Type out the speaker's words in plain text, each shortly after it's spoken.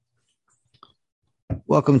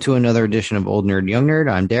Welcome to another edition of Old Nerd, Young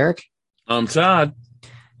Nerd. I'm Derek, I'm Todd.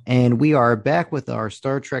 and we are back with our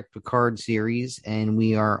Star Trek Picard series, and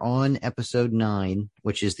we are on episode 9,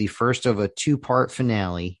 which is the first of a two-part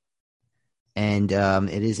finale, and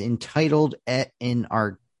it is entitled "Et in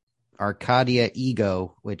Arcadia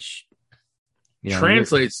Ego," which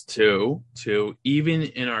Translates to even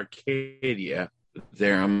in Arcadia,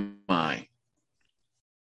 there am I.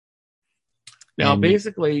 Now,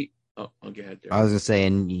 basically, go ahead, Derek. I was gonna say,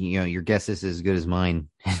 and your guess is as good as mine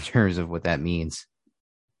in terms of what that means.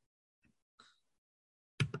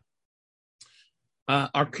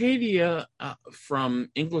 Arcadia, from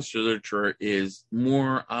English literature, is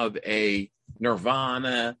more of a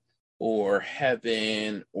nirvana or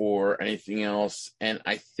heaven or anything else. And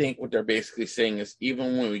I think what they're basically saying is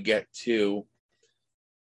even when we get to,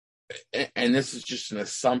 and this is just an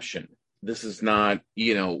assumption, this is not,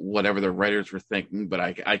 whatever the writers were thinking, but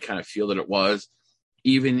I kind of feel that it was,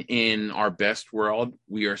 even in our best world,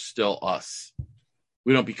 we are still us.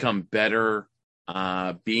 We don't become better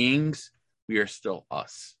beings. We are still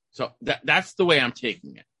us. So that's the way I'm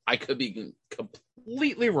taking it. I could be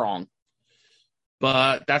completely wrong,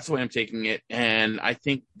 but that's the way I'm taking it. And I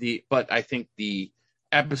think the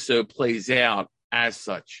episode plays out as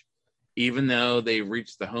such, even though they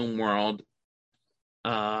reach the home world.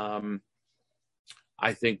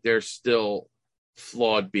 I think they're still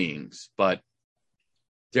flawed beings, but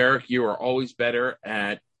Derek, you are always better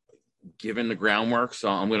at giving the groundwork. So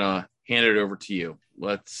I'm going to hand it over to you.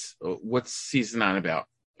 What's season 9 about?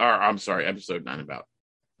 Or I'm sorry, episode 9 about?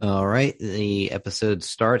 All right. The episode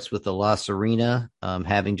starts with the La Serena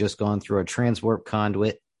having just gone through a transwarp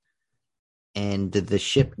conduit, and the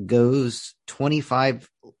ship goes 25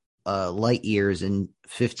 light years in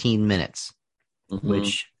 15 minutes,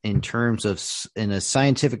 which in a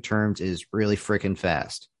scientific terms is really freaking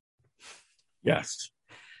fast. Yes.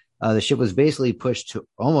 The ship was basically pushed to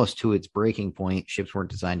almost to its breaking point. Ships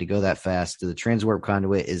weren't designed to go that fast. The transwarp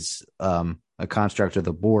conduit is a construct of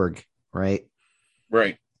the Borg, right?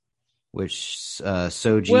 Right. Which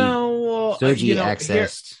Soji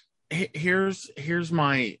accessed. Here's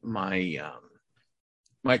my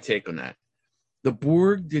take on that. The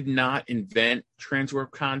Borg did not invent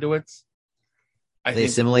transwarp conduits. They think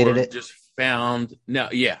assimilated it.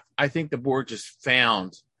 I think the Borg just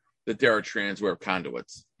found that there are transwarp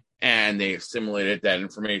conduits, and they assimilated that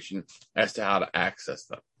information as to how to access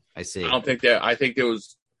them. I see. I think there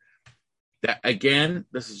was that. Again,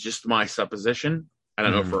 this is just my supposition. I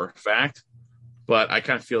don't know for a fact, but I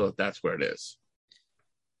kind of feel that that's where it is.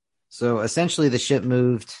 So essentially, the ship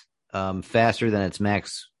moved faster than its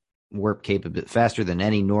max warp capability, faster than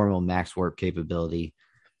any normal max warp capability.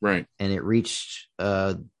 Right. And it reached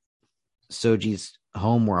Soji's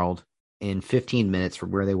homeworld in 15 minutes from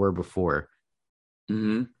where they were before.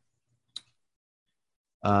 Mm-hmm.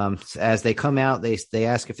 As they come out, they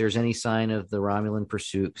ask if there's any sign of the Romulan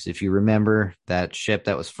pursuit, because if you remember, that ship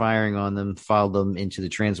that was firing on them followed them into the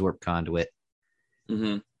transwarp conduit.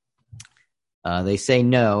 Mm-hmm. They say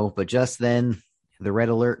no, but just then the red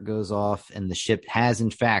alert goes off, and the ship has in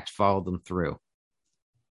fact followed them through.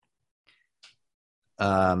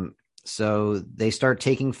 So they start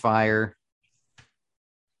taking fire.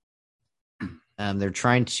 They're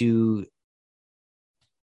trying to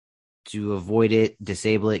avoid it,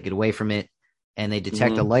 disable it, get away from it, and they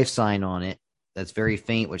detect a life sign on it that's very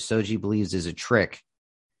faint, which Soji believes is a trick.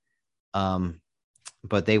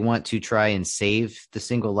 But they want to try and save the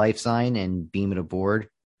single life sign and beam it aboard.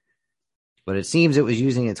 But it seems it was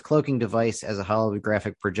using its cloaking device as a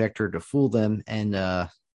holographic projector to fool them, and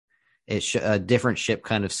a different ship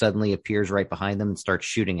kind of suddenly appears right behind them and starts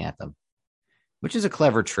shooting at them, which is a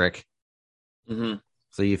clever trick. Mm-hmm.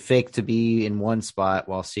 So you fake to be in one spot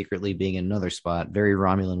while secretly being in another spot. Very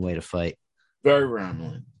Romulan way to fight. Very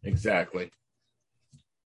Romulan. Exactly.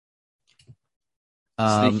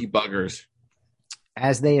 Sneaky buggers.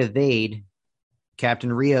 As they evade,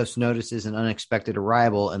 Captain Rios notices an unexpected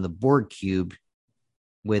arrival, and the Borg cube,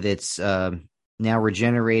 with its now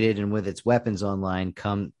regenerated and with its weapons online,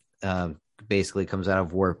 basically comes out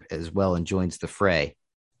of warp as well and joins the fray.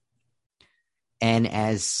 And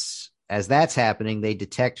as that's happening, they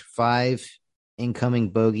detect 5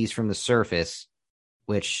 incoming bogies from the surface,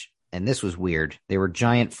 and this was weird. They were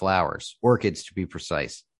giant flowers, orchids to be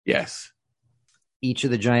precise. Yes. Each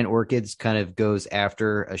of the giant orchids kind of goes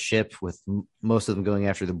after a ship, with most of them going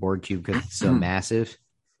after the Borg cube because it's so massive.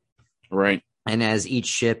 Right. And as each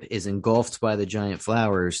ship is engulfed by the giant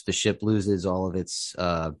flowers, the ship loses all of its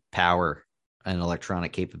power and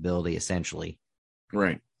electronic capability, essentially.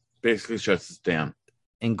 Right. Basically shuts us down.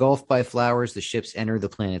 Engulfed by flowers, the ships enter the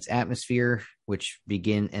planet's atmosphere,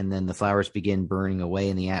 and then the flowers begin burning away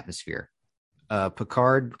in the atmosphere.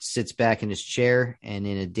 Picard sits back in his chair, and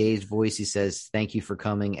in a dazed voice, he says, "Thank you for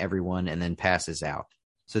coming, everyone," and then passes out.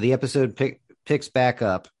 So the episode picks back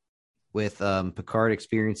up with Picard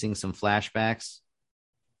experiencing some flashbacks,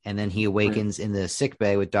 and then he awakens in the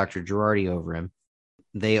sickbay with Dr. Girardi over him.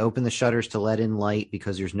 They open the shutters to let in light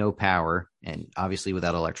because there's no power, and obviously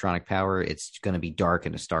without electronic power, it's going to be dark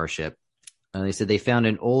in a starship. They said they found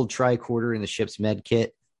an old tricorder in the ship's med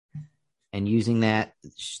kit, and using that,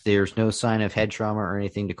 there's no sign of head trauma or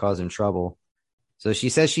anything to cause him trouble. So she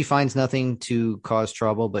says she finds nothing to cause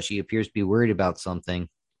trouble, but she appears to be worried about something.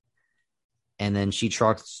 And then she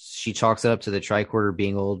chalks it up to the tricorder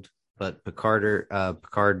being old, but Picard,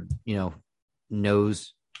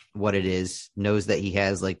 knows what it is, knows that he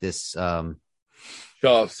has like this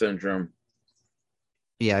Shaw syndrome.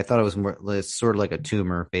 Yeah, I thought it was more it's sort of like a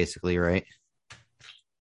tumor, basically, right?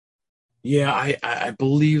 Yeah, I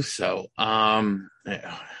believe so.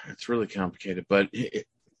 It's really complicated, but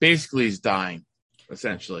basically he's dying,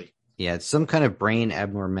 essentially. Yeah, it's some kind of brain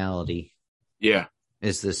abnormality. Yeah.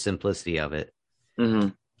 Is the simplicity of it. Mm-hmm.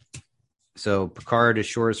 So Picard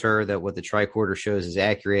assures her that what the tricorder shows is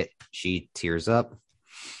accurate. She tears up.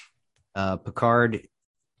 Picard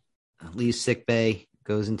leaves sickbay,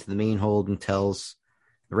 goes into the main hold, and tells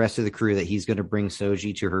the rest of the crew that he's going to bring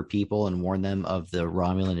Soji to her people and warn them of the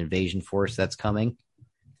Romulan invasion force that's coming.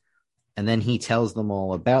 And then he tells them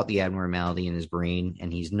all about the abnormality in his brain,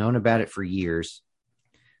 and he's known about it for years.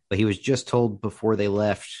 But he was just told before they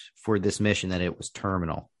left for this mission that it was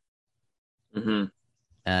terminal.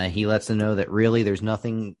 Mm-hmm. He lets them know that really there's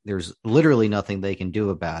literally nothing they can do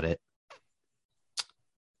about it.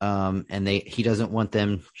 And he doesn't want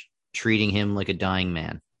them treating him like a dying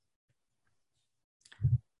man.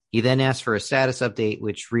 He then asks for a status update,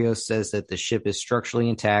 which Rios says that the ship is structurally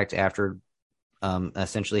intact after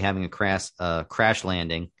essentially having a crash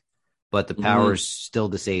landing, but the power's still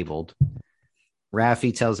disabled.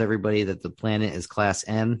 Raffi tells everybody that the planet is Class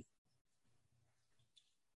M,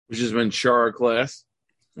 which is Minshara class,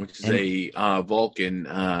 which is a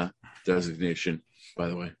Vulcan designation, by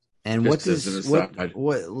the way. And what does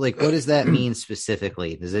that mean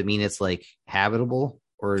specifically? Does it mean it's like habitable,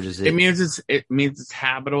 or does it? It means it's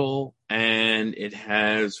habitable, and it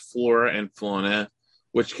has flora and fauna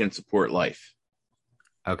which can support life.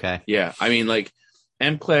 Okay. Yeah, I mean, like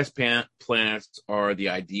M-class planets are the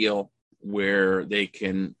ideal where they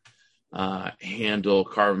can handle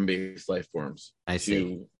carbon-based life forms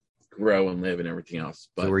to grow and live and everything else.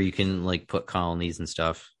 But so where you can like put colonies and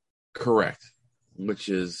stuff. Correct. Which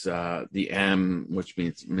is the M, which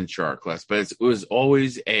means Minshara class. But it was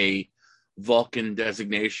always a Vulcan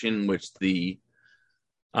designation, which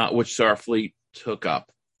Starfleet took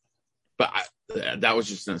up. But that was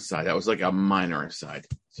just an aside. That was like a minor aside.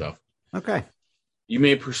 So okay, you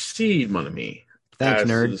may proceed, mon ami. Thanks,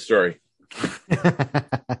 nerd. To the story.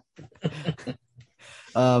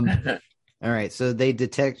 All right. So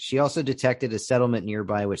she also detected a settlement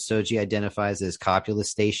nearby, which Soji identifies as Copula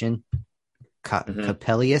Station.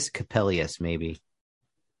 Capellius, maybe.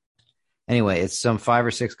 Anyway, it's some 5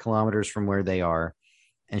 or 6 kilometers from where they are,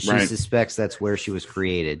 and she suspects that's where she was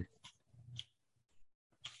created.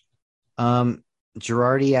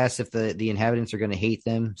 Girardi asks if the inhabitants are going to hate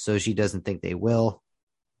them, so she doesn't think they will.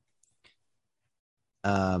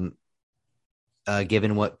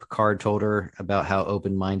 Given what Picard told her about how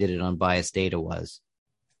open-minded and unbiased Data was.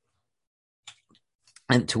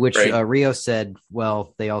 And to which Rios said,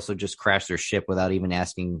 well, they also just crashed their ship without even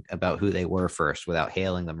asking about who they were first, without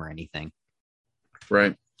hailing them or anything.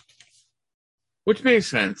 Right. Which makes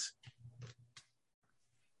sense.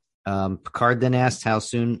 Picard then asked how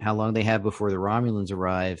long they have before the Romulans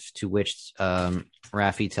arrive, to which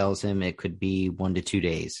Raffi tells him it could be 1 to 2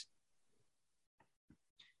 days.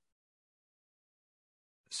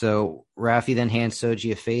 So Raffi then hands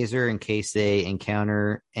Soji a phaser in case they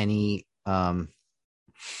encounter any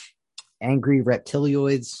angry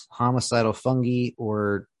reptilioids, homicidal fungi,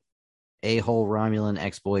 or a-hole Romulan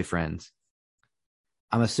ex-boyfriends.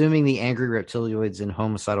 I'm assuming the angry reptilioids and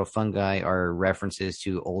homicidal fungi are references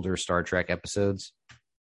to older Star Trek episodes,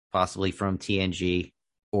 possibly from TNG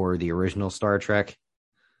or the original Star Trek.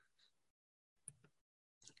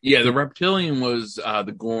 Yeah, the reptilian was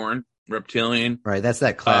the Gorn reptilian. Right, that's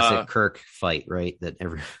that classic Kirk fight, right?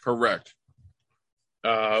 Correct.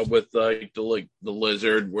 With the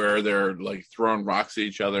lizard where they're like throwing rocks at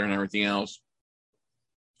each other and everything else.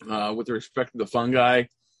 With respect to the fungi,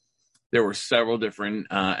 there were several different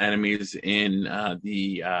enemies in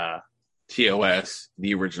the TOS,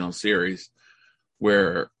 the original series.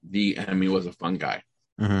 where the enemy was a fungi.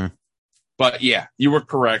 Mm-hmm. But yeah, you were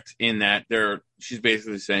correct in that she's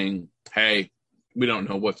basically saying, hey, we don't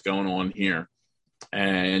know what's going on here,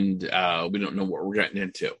 and we don't know what we're getting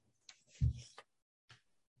into.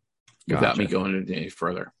 Without me going into any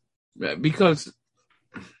further. Because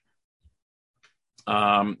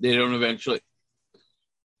they don't eventually...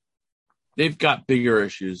 They've got bigger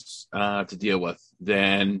issues to deal with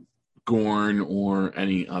than Gorn or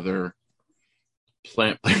any other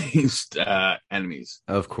plant-based enemies.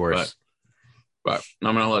 Of course. But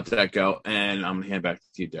I'm going to let that go, and I'm going to hand back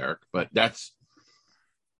to you, Derek. But that's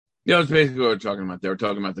basically what we're talking about. They were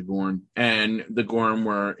talking about the Gorn, and the Gorn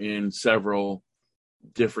were in several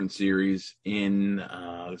different series in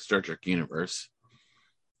the Star Trek universe.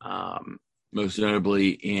 Most notably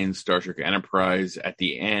in Star Trek Enterprise at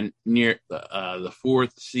the end, near the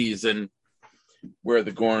fourth season, where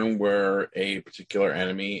the Gorn were a particular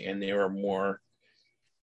enemy, and they were more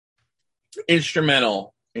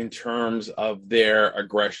instrumental in terms of their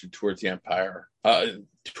aggression towards the Empire. I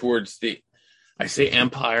say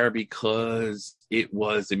Empire because it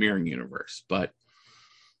was a mirroring universe, but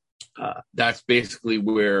that's basically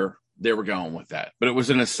where they were going with that. But it was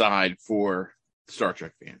an aside for Star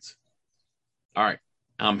Trek fans. All right.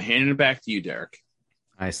 I'm handing it back to you, Derek.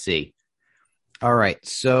 I see. All right.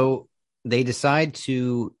 So they decide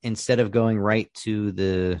to, instead of going right to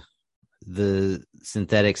the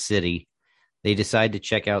synthetic city, they decide to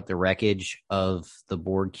check out the wreckage of the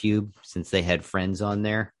Borg cube since they had friends on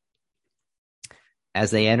there. As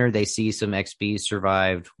they enter, they see some XBs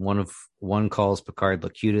survived. One calls Picard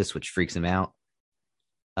Locutus, which freaks him out.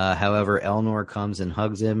 However, Elnor comes and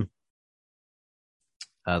hugs him.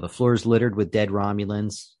 The floor is littered with dead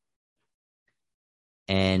Romulans.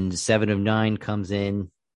 And 7 of 9 comes in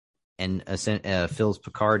and fills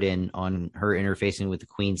Picard in on her interfacing with the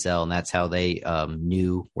Queen Cell, and that's how they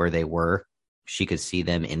knew where they were. She could see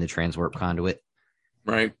them in the transwarp conduit.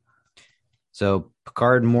 Right. So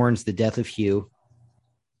Picard mourns the death of Hugh.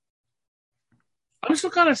 I'm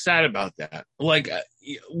still kind of sad about that. Like,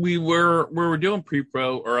 we were doing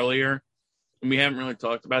pre-pro earlier, and we haven't really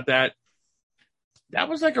talked about that. That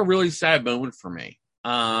was like a really sad moment for me.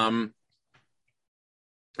 And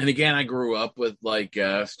again, I grew up with like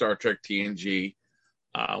Star Trek TNG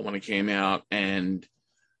when it came out, and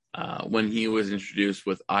when he was introduced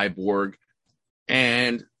with Iborg,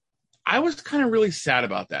 and I was kind of really sad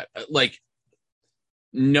about that. Like,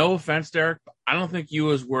 no offense, Derek, but I don't think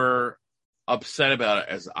you were upset about it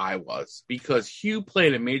as I was, because Hugh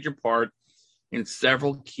played a major part in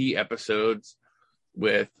several key episodes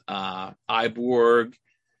with Iborg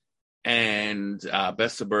and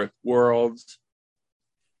Best of Both Worlds.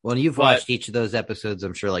 Well, you've watched each of those episodes,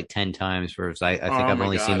 I'm sure, like 10 times, whereas I think I've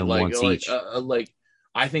only seen them once each.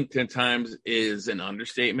 I think 10 times is an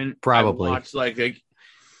understatement. Probably. I watched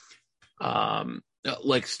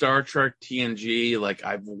like Star Trek TNG. Like,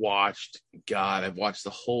 I've watched the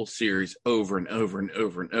whole series over and over and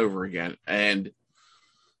over and over again, and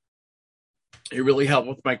it really helped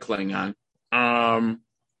with my Klingon.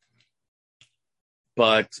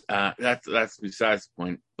 But that's besides the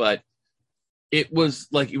point. But it was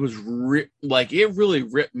like, it really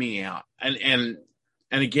ripped me out. And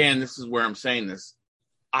again, this is where I'm saying this.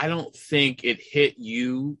 I don't think it hit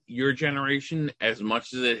your generation as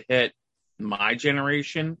much as it hit my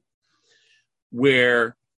generation,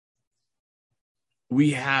 where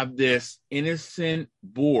we have this innocent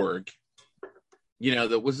Borg,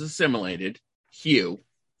 that was assimilated, Hugh,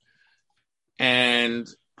 and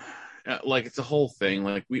like, it's a whole thing.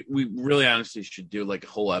 Like, we really honestly should do like a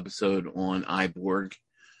whole episode on Iborg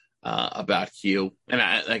about Hugh, and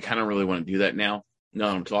I kind of really want to do that now that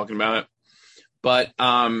I'm talking about it. But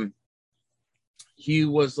Hugh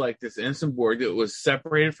was like this innocent Borg that was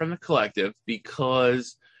separated from the collective,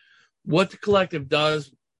 because what the collective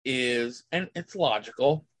does is, and it's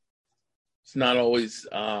logical, it's not always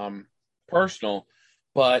personal,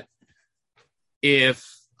 but if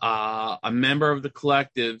a member of the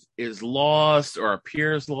collective is lost or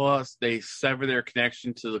appears lost, they sever their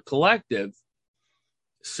connection to the collective,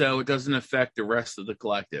 so it doesn't affect the rest of the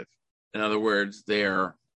collective. In other words,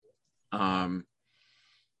 their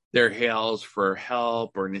hails for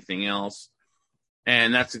help or anything else.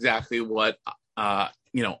 And that's exactly what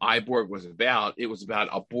Iborg was about. It was about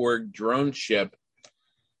a Borg drone ship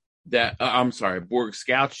Borg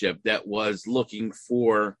scout ship that was looking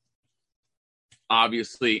for,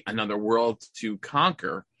 obviously, another world to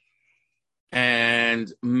conquer.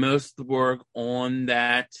 And most of the Borg on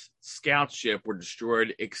that scout ship were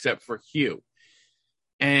destroyed except for Hugh.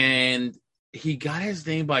 And he got his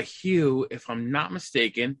name by Hugh, if I'm not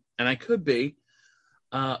mistaken, and I could be,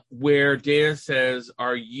 where Data says,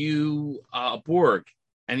 "Are you Borg?"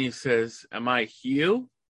 And he says, "Am I Hugh?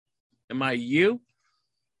 Am I you?"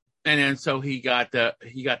 And then so he got the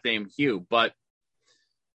name Hugh. But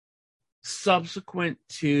subsequent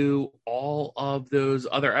to all of those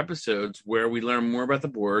other episodes where we learn more about the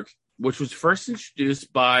Borg, which was first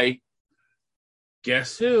introduced by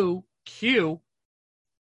guess who? Q,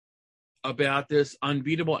 about this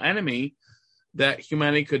unbeatable enemy that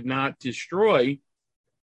humanity could not destroy.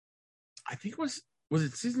 I think was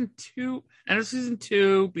it season 2? And it was season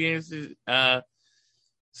 2, being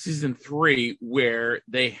season 3, where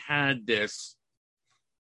they had this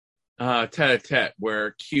tete-a-tete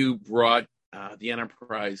where Q brought the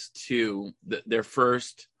Enterprise to their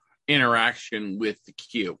first interaction with the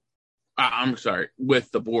Q. I'm sorry,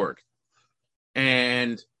 with the Borg.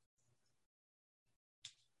 And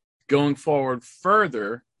going forward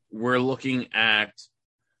further, we're looking at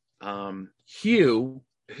Hugh,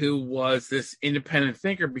 who was this independent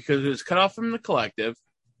thinker because he was cut off from the collective,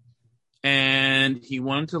 and he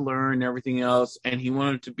wanted to learn everything else, and he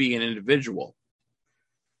wanted to be an individual.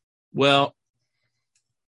 Well,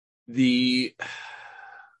 I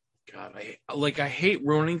hate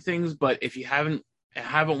ruining things, but if you haven't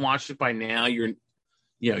watched it by now, you're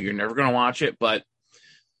never going to watch it. But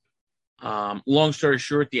long story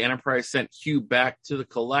short, the Enterprise sent Hugh back to the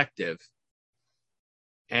collective.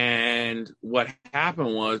 And what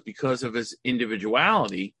happened was, because of his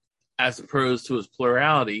individuality, as opposed to his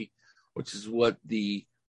plurality, which is what the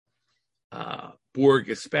Borg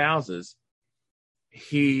espouses,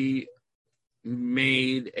 he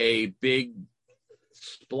made a big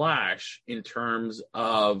splash in terms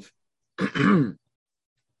of the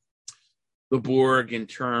Borg, in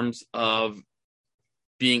terms of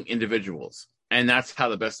being individuals. And that's how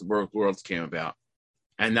the Best of Both Worlds came about.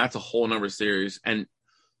 And that's a whole number series. And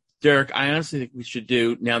Derek, I honestly think we should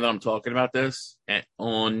do, now that I'm talking about this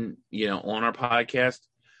on our podcast,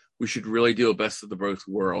 we should really do a Best of the Both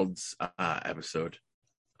Worlds episode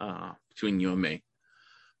between you and me.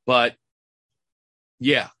 But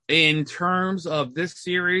yeah, in terms of this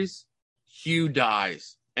series, Hugh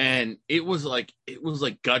dies, and it was like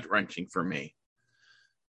gut wrenching for me.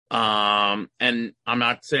 And I'm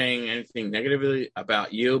not saying anything negatively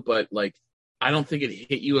about you, but I don't think it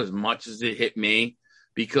hit you as much as it hit me,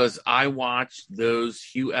 because I watched those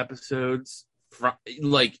Hugh episodes from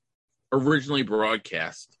originally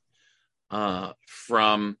broadcast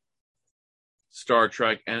from Star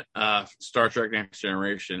Trek and Star Trek Next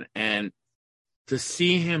Generation, and to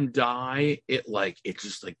see him die, it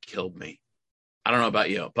just killed me. I don't know about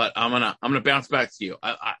you, but I'm gonna bounce back to you.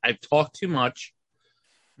 I've talked too much,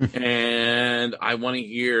 and I want to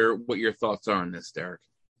hear what your thoughts are on this, Derek.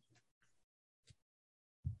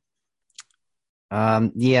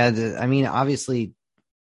 Obviously,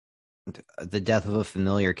 the death of a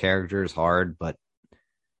familiar character is hard, but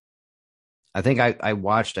I think I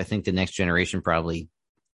watched the Next Generation probably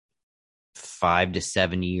 5 to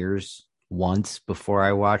 7 years once before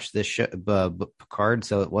I watched this show, Picard,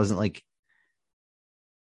 so it wasn't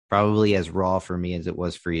probably as raw for me as it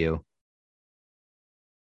was for you.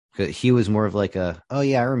 He was more of oh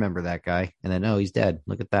yeah, I remember that guy, and then, oh, he's dead.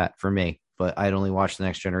 Look at that for me. But I'd only watched the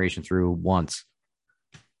Next Generation through once.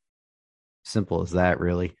 Simple as that,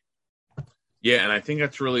 really. Yeah, and I think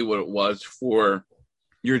that's really what it was for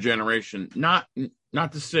your generation. Not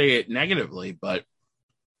to say it negatively, but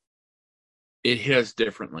it hit us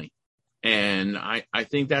differently. And I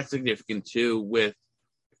think that's significant too with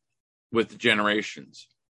the generations,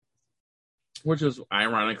 which is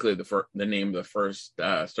ironically the name of the first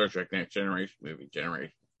Star Trek Next Generation movie,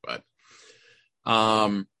 Generation. But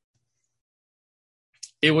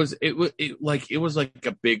it was like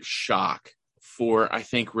a big shock for, I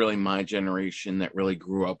think, really my generation that really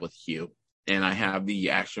grew up with Hugh. And I have the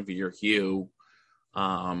action figure Hugh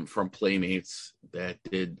from Playmates that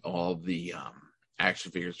did all the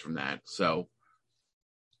action figures from that. So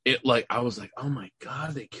I was like, oh my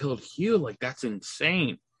God, they killed Hugh. That's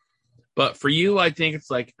insane. But for you, I think it's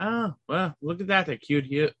oh, well, look at that. They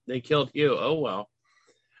killed Hugh. Oh, well.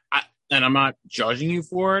 And I'm not judging you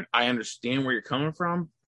for it. I understand where you're coming from.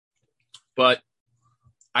 But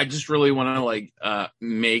I just really want to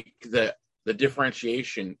make the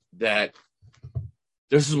differentiation that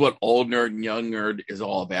this is what old nerd and young nerd is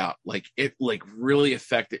all about. It really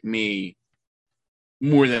affected me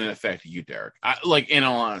more than it affected you, Derek. In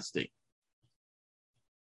all honesty.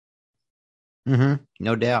 Mm-hmm.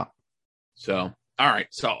 No doubt. So, all right.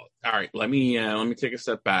 Let me take a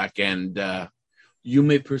step back, and you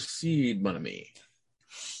may proceed, mon ami.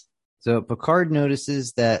 So Picard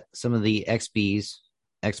notices that some of the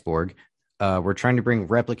X-Borg We're trying to bring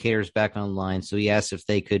replicators back online, so he asked if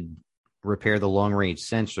they could repair the long-range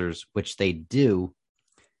sensors, which they do,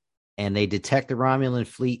 and they detect the Romulan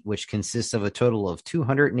fleet, which consists of a total of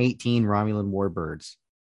 218 Romulan warbirds.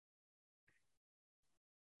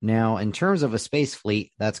 Now, in terms of a space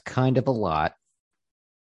fleet, that's kind of a lot.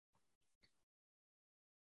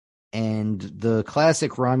 And the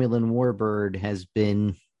classic Romulan warbird has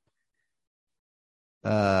been,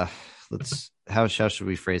 how should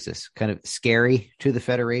we phrase this? Kind of scary to the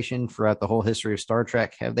Federation throughout the whole history of Star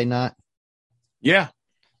Trek, have they not? Yeah.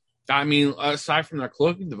 I mean, aside from their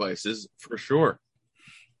cloaking devices, for sure.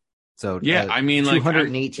 So, yeah, I mean,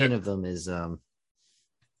 218 of them is a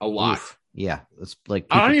lot. Oof. Yeah, it's like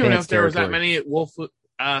I don't even know if there was that many at Wolf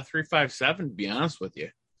 357. To be honest with you,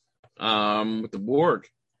 with the Borg.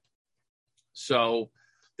 So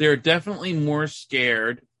they're definitely more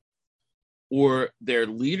scared, or their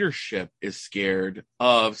leadership is scared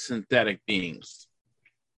of synthetic beings.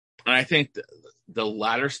 And I think the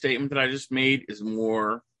latter statement that I just made is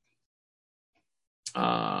more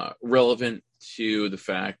relevant to the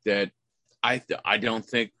fact that I don't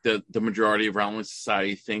think that the majority of Romulan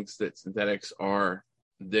society thinks that synthetics are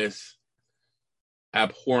this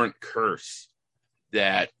abhorrent curse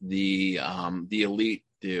that the elite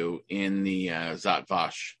do in the Zhat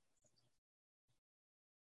Vash.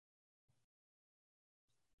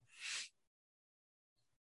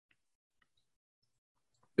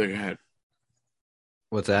 Big ahead.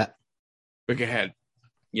 What's that? Big ahead.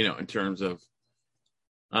 In terms of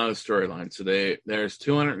the storyline. So there's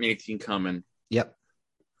 218 coming. Yep.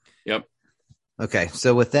 Okay,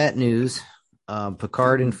 so with that news,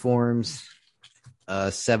 Picard informs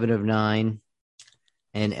 7 of 9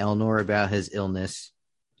 and Elnor about his illness.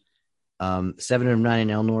 7 of 9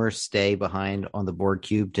 and Elnor stay behind on the Borg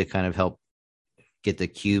cube to kind of help get the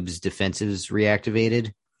cube's defenses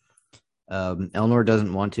reactivated. Elnor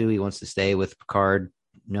doesn't want to. He wants to stay with Picard,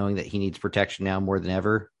 knowing that he needs protection now more than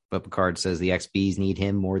ever. But Picard says the XBs need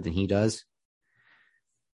him more than he does.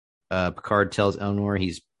 Picard tells Elnor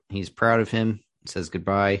he's proud of him, says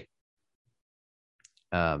goodbye.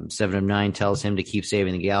 7 of 9 tells him to keep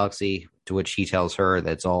saving the galaxy, to which he tells her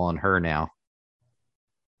that it's all on her now.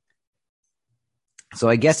 So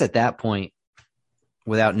I guess at that point,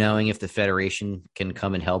 without knowing if the Federation can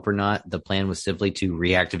come and help or not, the plan was simply to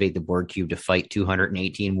reactivate the Borg cube to fight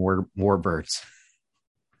 218 more warbirds.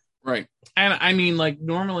 Right. And I mean, like,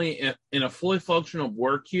 normally in a fully functional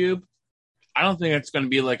Borg cube, I don't think it's going to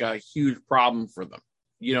be like a huge problem for them.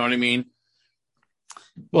 You know what I mean?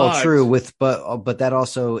 Well, true. But that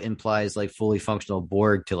also implies like fully functional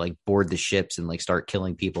Borg to like board the ships and like start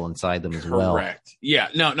killing people inside them as well. Correct. Yeah.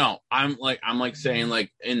 No. I'm saying,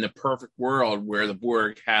 like, in the perfect world where the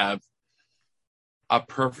Borg have a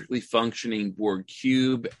perfectly functioning Borg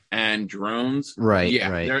cube and drones. Right.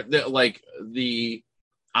 Yeah. Right. They're like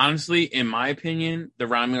honestly, in my opinion, the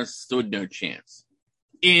Romulans stood no chance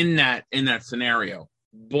in that scenario.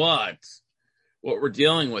 But what we're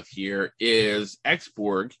dealing with here is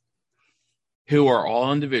X-Borg, who are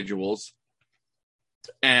all individuals,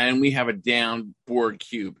 and we have a down Borg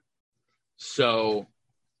cube. So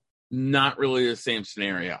not really the same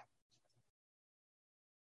scenario.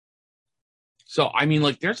 So, I mean,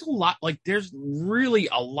 like, there's really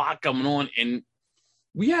a lot going on, and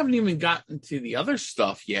we haven't even gotten to the other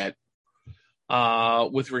stuff yet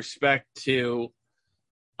with respect to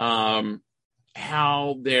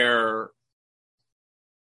how they're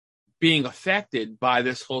being affected by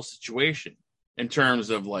this whole situation in terms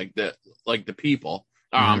of the people.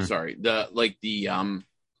 I'm sorry, the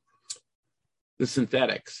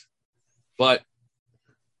synthetics. But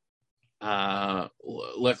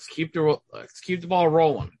let's keep the ball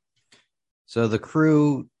rolling. So the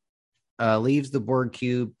crew leaves the Borg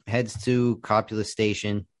cube, heads to Copula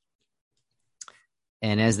Station,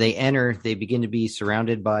 and as they enter, they begin to be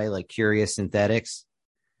surrounded by like curious synthetics,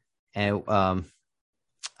 and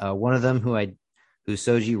one of them who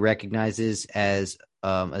Soji recognizes as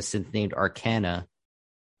a synth named Arcana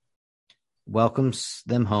welcomes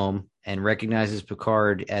them home and recognizes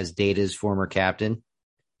Picard as Data's former captain.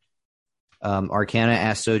 Arcana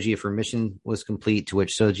asks Soji if her mission was complete, to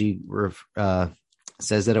which Soji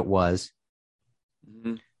says that it was.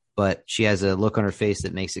 Mm-hmm. But she has a look on her face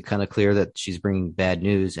that makes it kind of clear that she's bringing bad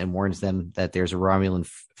news and warns them that there's a Romulan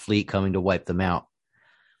fleet coming to wipe them out.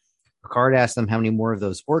 Picard asks them how many more of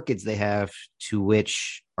those orchids they have, to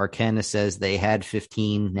which Arcana says they had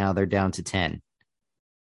 15, now they're down to 10.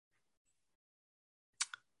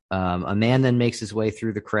 A man then makes his way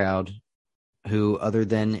through the crowd, who, other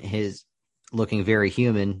than his looking very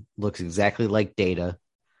human, looks exactly like Data.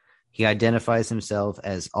 He identifies himself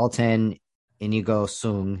as Altan Inigo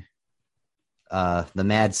Sung, the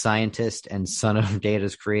mad scientist and son of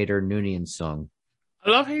Data's creator, Noonien Sung.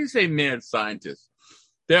 I love how you say mad scientist.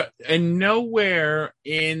 There, and nowhere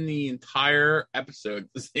in the entire episode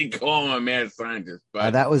does he call him a mad scientist.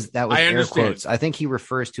 But that was I air understand. quotes. I think he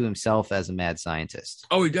refers to himself as a mad scientist.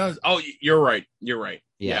 Oh, he does. Oh, you're right. You're right.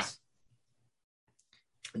 Yes.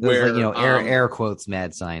 Yeah. Where air quotes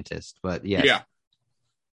mad scientist, but yes. Yeah.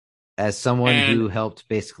 As someone who helped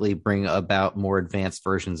basically bring about more advanced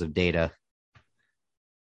versions of Data.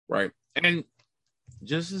 Right. And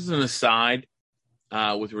just as an aside,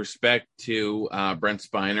 with respect to Brent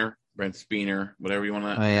Spiner, whatever you want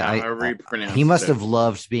to, however you pronounce it. He must have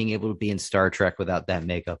loved being able to be in Star Trek without that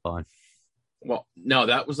makeup on. Well, no,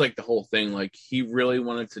 that was like the whole thing. Like, he really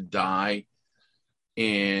wanted to die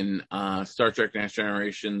in Star Trek Next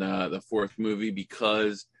Generation, the fourth movie,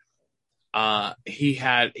 because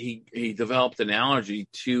he developed an allergy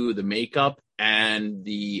to the makeup and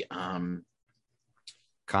the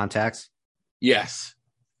contacts. Yes.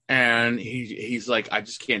 And he's like, I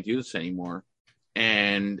just can't do this anymore.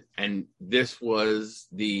 And this was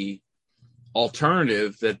the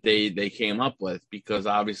alternative that they came up with, because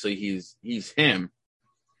obviously he's him.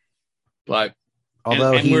 But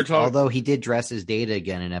although he did dress as Data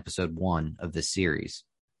again in episode 1 of this series.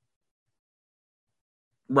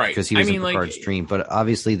 Right. Because he was in Picard's dream, but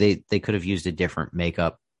obviously they could have used a different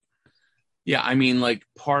makeup. Yeah, I mean, like,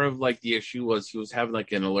 part of like the issue was he was having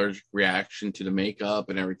like an allergic reaction to the makeup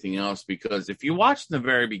and everything else, because if you watch in the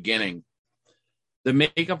very beginning, the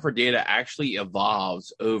makeup for Data actually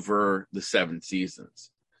evolves over the 7 seasons.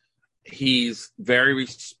 He's very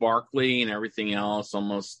sparkly and everything else,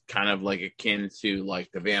 almost kind of like akin to like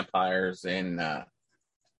the vampires and God,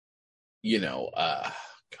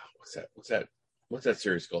 what's that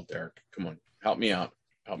series called, Derek? Come on, help me out.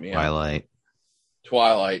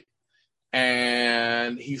 Twilight.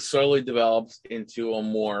 And he slowly develops into a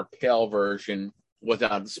more pale version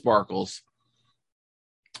without the sparkles.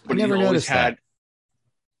 But I never noticed that.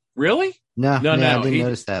 Really? No, I didn't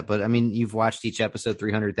notice that. But I mean, you've watched each episode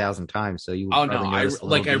 300,000 times, so you. Oh no, I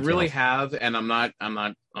really have, and I'm not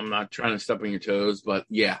trying to step on your toes, but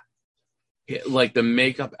yeah, like the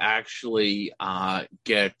makeup actually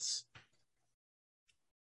gets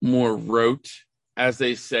more rote, as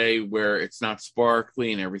they say, where it's not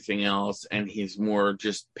sparkly and everything else, and he's more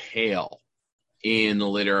just pale in the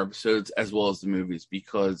later episodes as well as the movies,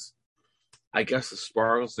 because I guess the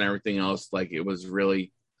sparkles and everything else, like, it was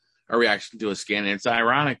really a reaction to a scan. And it's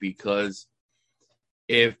ironic because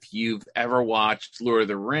if you've ever watched Lord of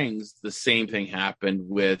the Rings, the same thing happened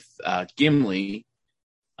with Gimli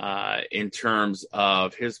in terms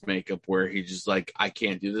of his makeup, where he's just like, I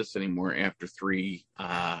can't do this anymore after three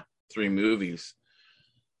movies.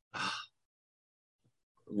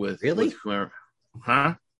 Really?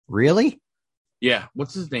 Huh? Really? Yeah.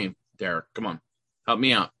 What's his name, Derek? Come on, help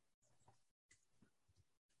me out.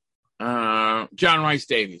 John Rhys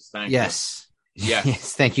Davies. Thank you. Yes.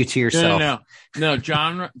 Thank you to yourself. No.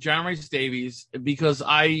 John Rhys Davies, because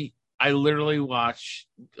I literally watch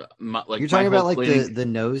You're talking about like the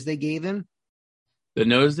nose they gave him. The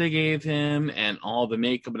nose they gave him and all the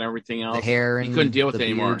makeup and everything else. The hair and he couldn't deal with it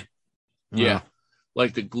anymore. Yeah. Oh.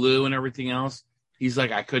 Like the glue and everything else. He's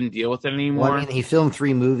like, I couldn't deal with it anymore. Well, I mean, he filmed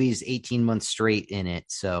 3 movies, 18 months straight in it.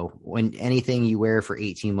 So when anything you wear for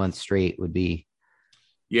 18 months straight would be.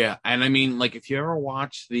 Yeah. And I mean, like, if you ever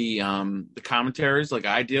watch the commentaries like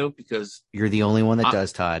I do, because you're the only one that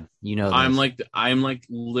does, Todd, you know, I'm like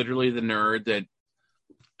literally the nerd that,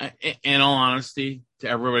 in all honesty, to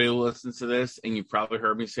everybody who listens to this, and you've probably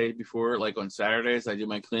heard me say it before, like on Saturdays, I do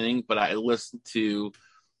my cleaning, but I listen to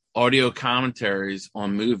audio commentaries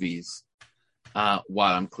on movies while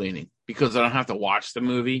I'm cleaning, because I don't have to watch the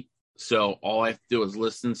movie. So all I have to do is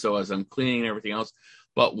listen. So as I'm cleaning and everything else,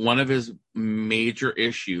 but one of his major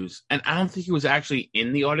issues, and I don't think he was actually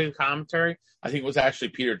in the audio commentary, I think it was actually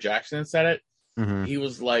Peter Jackson that said it. Mm-hmm. He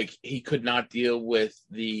was like, he could not deal with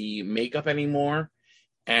the makeup anymore.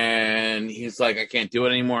 And he's like, I can't do it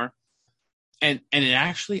anymore. And it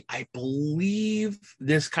actually, I believe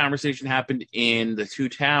this conversation happened in The Two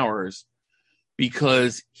Towers,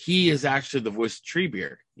 because he is actually the voice of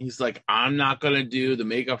Treebeard. He's like, I'm not going to do the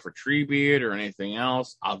makeup for Treebeard or anything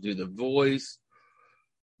else. I'll do the voice.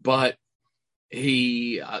 But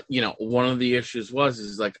he, one of the issues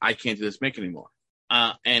is like, I can't do this make anymore.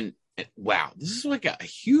 And wow, this is like a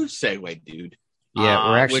huge segue, dude. Yeah,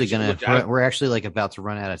 we're actually like about to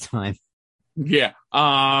run out of time. Yeah.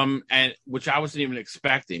 And which I wasn't even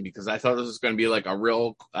expecting, because I thought this was going to be like a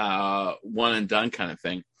real one and done kind of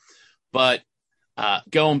thing. But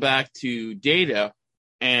going back to Data,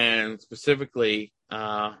 and specifically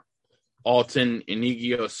Alton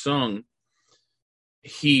Inigyo Sung,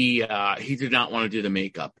 he did not want to do the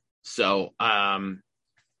makeup. So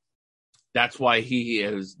that's why he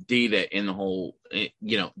is Data in the whole,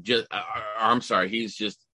 I'm sorry, he's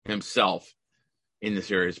just himself in the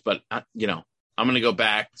series. But, I'm going to go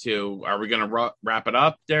back to, are we going to wrap it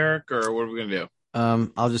up, Derek, or what are we going to do?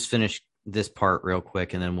 I'll just finish this part real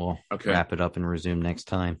quick, and then we'll wrap it up and resume next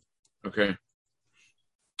time. Okay.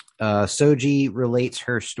 Soji relates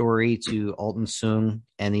her story to Alton Sung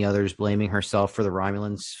and the others, blaming herself for the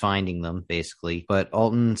Romulans finding them, basically. But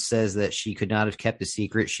Alton says that she could not have kept a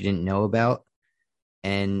secret she didn't know about,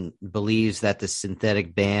 and believes that the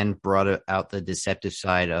synthetic band brought out the deceptive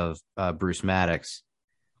side of Bruce Maddox.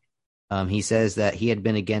 He says that he had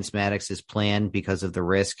been against Maddox's plan because of the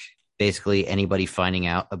risk, basically anybody finding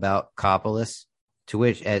out about Copolis, to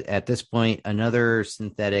which at this point, another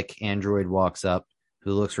synthetic android walks up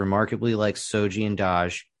who looks remarkably like Soji and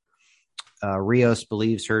Daj. Rios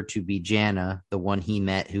believes her to be Jana, the one he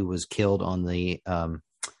met who was killed on the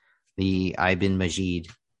Ibn Majid.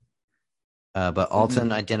 But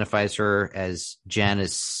Alton identifies her as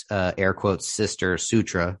Jana's, air quotes, sister,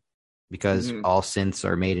 Sutra, because all synths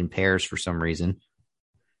are made in pairs for some reason.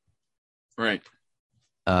 Right.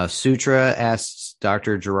 Sutra asks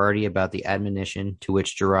Dr. Girardi about the admonition, to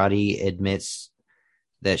which Girardi admits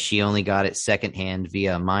that she only got it secondhand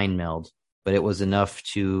via mind meld, but it was enough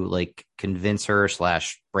to convince her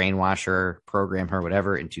 / brainwash her, program her,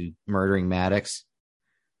 whatever, into murdering Maddox.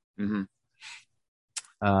 Mm-hmm.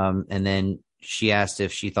 And then she asked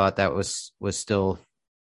if she thought that was still,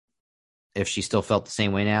 if she still felt the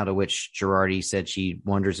same way now, to which Girardi said she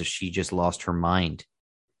wonders if she just lost her mind.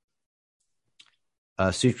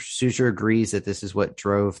 Sutra agrees that this is what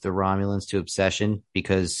drove the Romulans to obsession,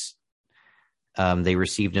 because they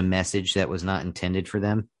received a message that was not intended for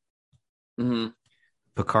them. Mm-hmm.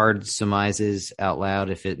 Picard surmises out loud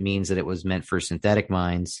if it means that it was meant for synthetic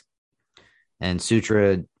minds, and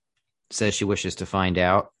Sutra says she wishes to find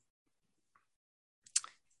out.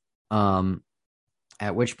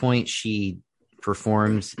 At which point she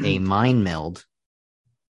performs a mind meld.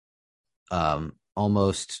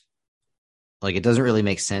 Almost it doesn't really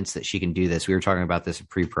make sense that she can do this. We were talking about this in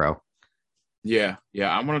pre-pro. Yeah.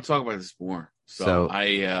 I want to talk about this more. So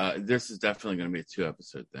I this is definitely going to be a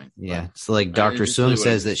 2-episode thing. Yeah. So Dr. Sung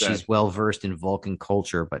says that she's well versed in Vulcan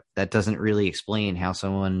culture, but that doesn't really explain how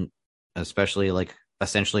someone, especially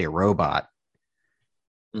essentially a robot,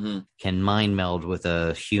 can mind meld with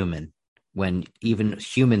a human, when even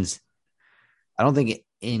humans, I don't think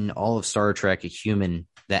in all of Star Trek a human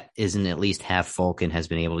that isn't at least half Vulcan has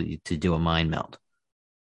been able to do a mind meld.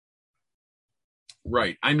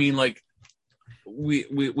 Right. I mean,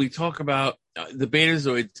 we talk about the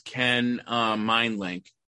Betazoids can mind link,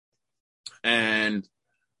 and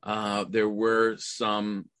there were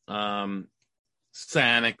some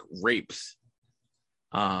psionic rapes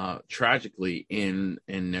tragically in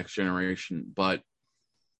Next Generation. But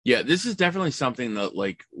yeah, this is definitely something that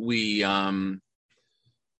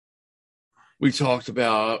we talked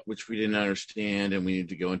about, which we didn't understand, and we need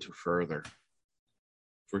to go into further,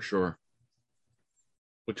 for sure.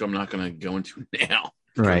 Which I'm not going to go into now.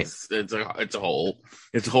 Right. It's a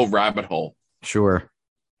whole rabbit hole. Sure.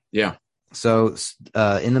 Yeah. So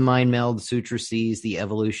in the mind meld, Sutra sees the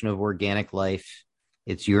evolution of organic life,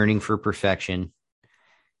 its yearning for perfection,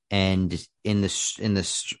 and in the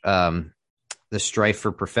strife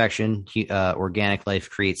for perfection, organic life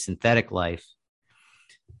creates synthetic life.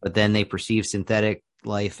 But then they perceive synthetic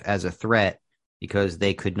life as a threat because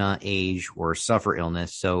they could not age or suffer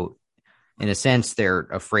illness. So in a sense, they're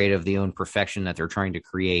afraid of the own perfection that they're trying to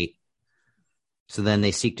create. So then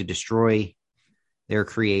they seek to destroy their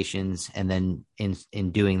creations, and then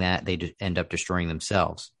in doing that, they end up destroying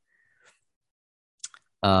themselves.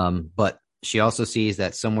 But she also sees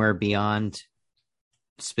that somewhere beyond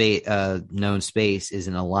space, known space, is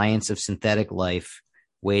an alliance of synthetic life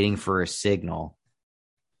waiting for a signal.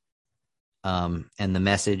 And the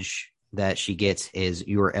message that she gets is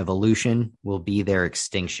your evolution will be their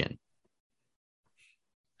extinction.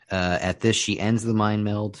 At this, she ends the mind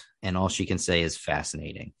meld, and all she can say is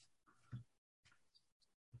fascinating.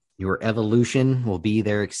 Your evolution will be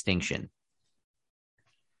their extinction.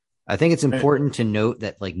 I think it's important to note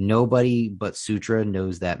that nobody but Sutra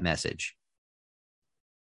knows that message.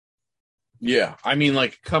 Yeah, I mean,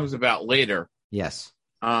 it comes about later. Yes.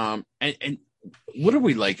 And what are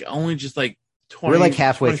we only just 20? We're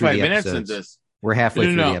halfway through the minutes episodes. into this. We're halfway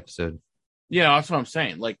through the episode. Yeah, that's what I'm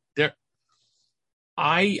saying.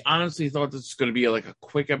 I honestly thought this was going to be like a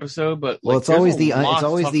quick episode, but Well, like it's there's a always the lot to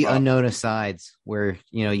talk about. unknown asides where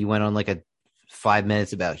you went on like a 5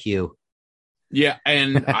 minutes about Hugh, Yeah,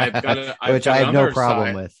 and I've which got I have no another problem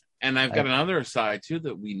side, with. and I've I, got another side too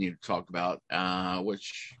that we need to talk about,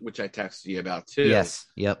 which I texted you about too. yes,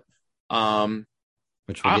 yep, Um,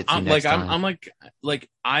 which we'll get to I'm next like time. I'm like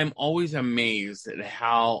I'm always amazed at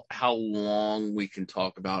how long we can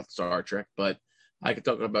talk about Star Trek, but I could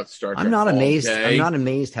talk about Star I'm Trek not all amazed. I'm day. not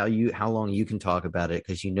amazed how long you can talk about it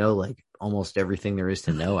because like almost everything there is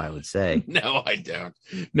to know. I would say. No, I don't.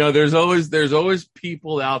 No, there's always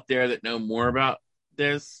people out there that know more about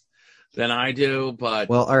this than I do, but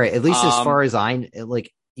Well, all right. At least as far um as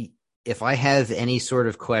if I have any sort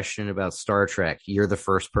of question about Star Trek, you're the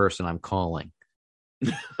first person I'm calling.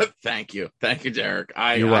 thank you. Thank you, Derek.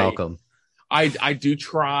 You're welcome. I do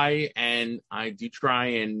try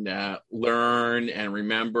and learn and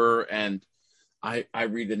remember, and I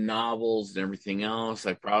read the novels and everything else.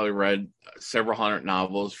 I probably read several hundred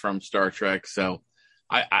novels from Star Trek, so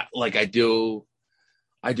I do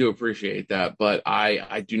appreciate that, but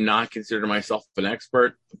I do not consider myself an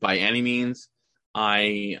expert by any means.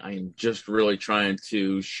 I'm just really trying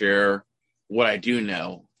to share what I do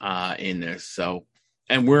know in this. So,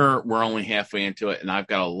 and we're only halfway into it, and I've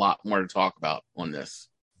got a lot more to talk about on this.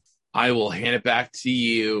 I will hand it back to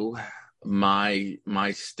you, my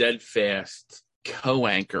steadfast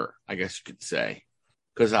co-anchor, I guess you could say,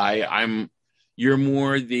 because I'm you're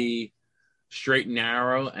more the straight and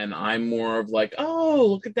narrow, and I'm more of like, oh,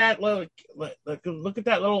 look at that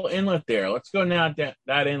little inlet there. Let's go now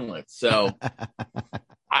that inlet. So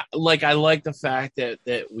I like the fact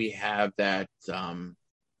that we have that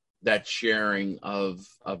sharing of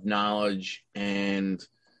knowledge, and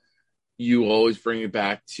you always bring it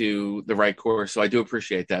back to the right course. So I do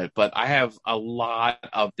appreciate that. But I have a lot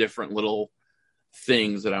of different little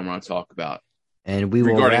things that I want to talk about And we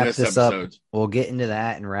will regarding wrap this this up. episode. We'll get into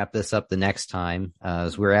that and wrap this up the next time,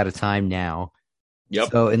 as we're out of time now.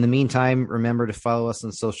 Yep. So in the meantime, remember to follow us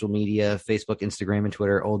on social media: Facebook, Instagram, and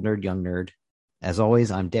Twitter. Old Nerd, Young Nerd. As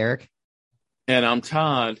always, I'm Derek. And I'm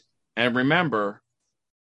Todd. And remember,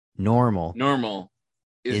 Normal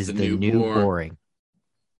is the the new new boring. boring.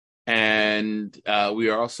 And we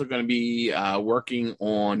are also going to be working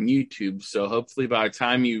on YouTube. So hopefully by the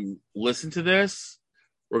time you listen to this,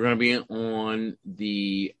 we're going to be on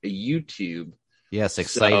the YouTube. Yes,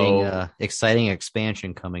 So exciting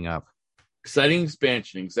expansion coming up. exciting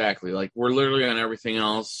expansion, exactly. Like we're literally on everything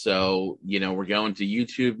else. So we're going to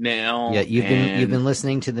YouTube now. Yeah, you've been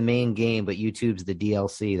listening to the main game, but YouTube's the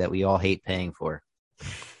DLC that we all hate paying for.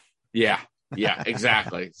 Yeah,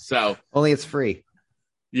 exactly. So Only it's free.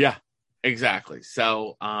 yeah, exactly.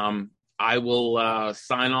 So I will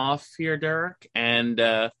sign off here, Derek, and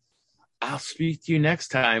I'll speak to you next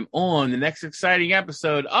time on the next exciting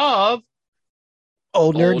episode of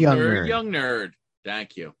Old Nerd, Old Young Nerd, Nerd. Young Nerd.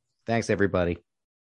 Thank you. Thanks, everybody.